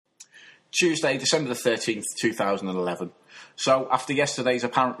Tuesday, December the 13th, 2011. So, after yesterday's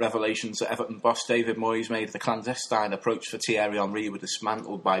apparent revelations that Everton boss David Moyes made the clandestine approach for Thierry Henry were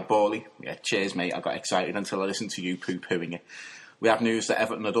dismantled by Borley. Yeah, cheers, mate. I got excited until I listened to you poo-pooing it. We have news that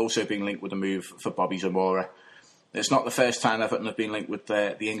Everton had also been linked with a move for Bobby Zamora. It's not the first time Everton have been linked with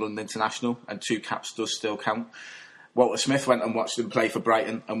the England international, and 2 caps does still count. Walter Smith went and watched him play for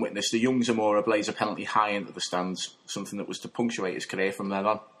Brighton and witnessed the young Zamora blaze a penalty high into the stands, something that was to punctuate his career from then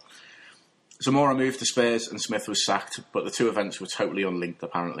on. Zamora moved to Spurs and Smith was sacked, but the 2 events were totally unlinked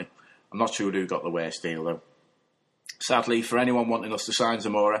apparently. I'm not sure who got the worst deal though. Sadly, for anyone wanting us to sign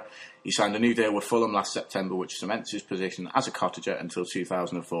Zamora, he signed a new deal with Fulham last September, which cements his position as a cottager until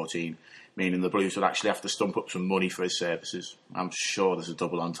 2014, meaning the Blues would actually have to stump up some money for his services. I'm sure there's a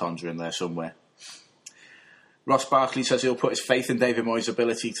double entendre in there somewhere. Ross Barkley says he'll put his faith in David Moyes'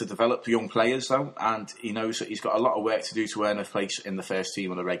 ability to develop young players, though, and he knows that he's got a lot of work to do to earn a place in the first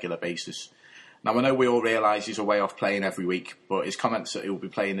team on a regular basis. Now, I know we all realise he's a way off playing every week, but his comments that he'll be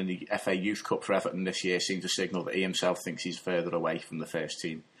playing in the FA Youth Cup for Everton this year seem to signal that he himself thinks he's further away from the first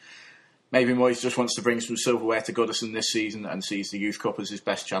team. Maybe Moyes just wants to bring some silverware to Goodison this season and sees the Youth Cup as his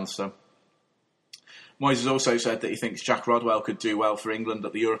best chance, though. Moyes has also said that he thinks Jack Rodwell could do well for England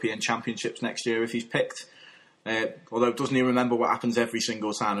at the European Championships next year if he's picked. Although doesn't he remember what happens every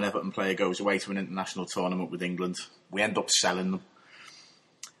single time an Everton player goes away to an international tournament with England? We end up selling them.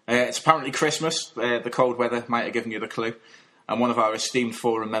 It's apparently Christmas. The cold weather might have given you the clue. And one of our esteemed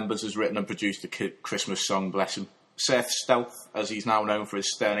forum members has written and produced a Christmas song, bless him. Seth Stealth, as he's now known for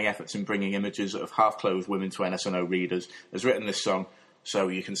his sterling efforts in bringing images of half-clothed women to NSNO readers, has written this song so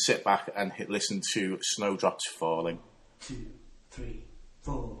you can sit back and listen to Snowdrops Falling. 2, 3,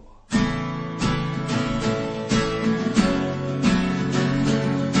 4...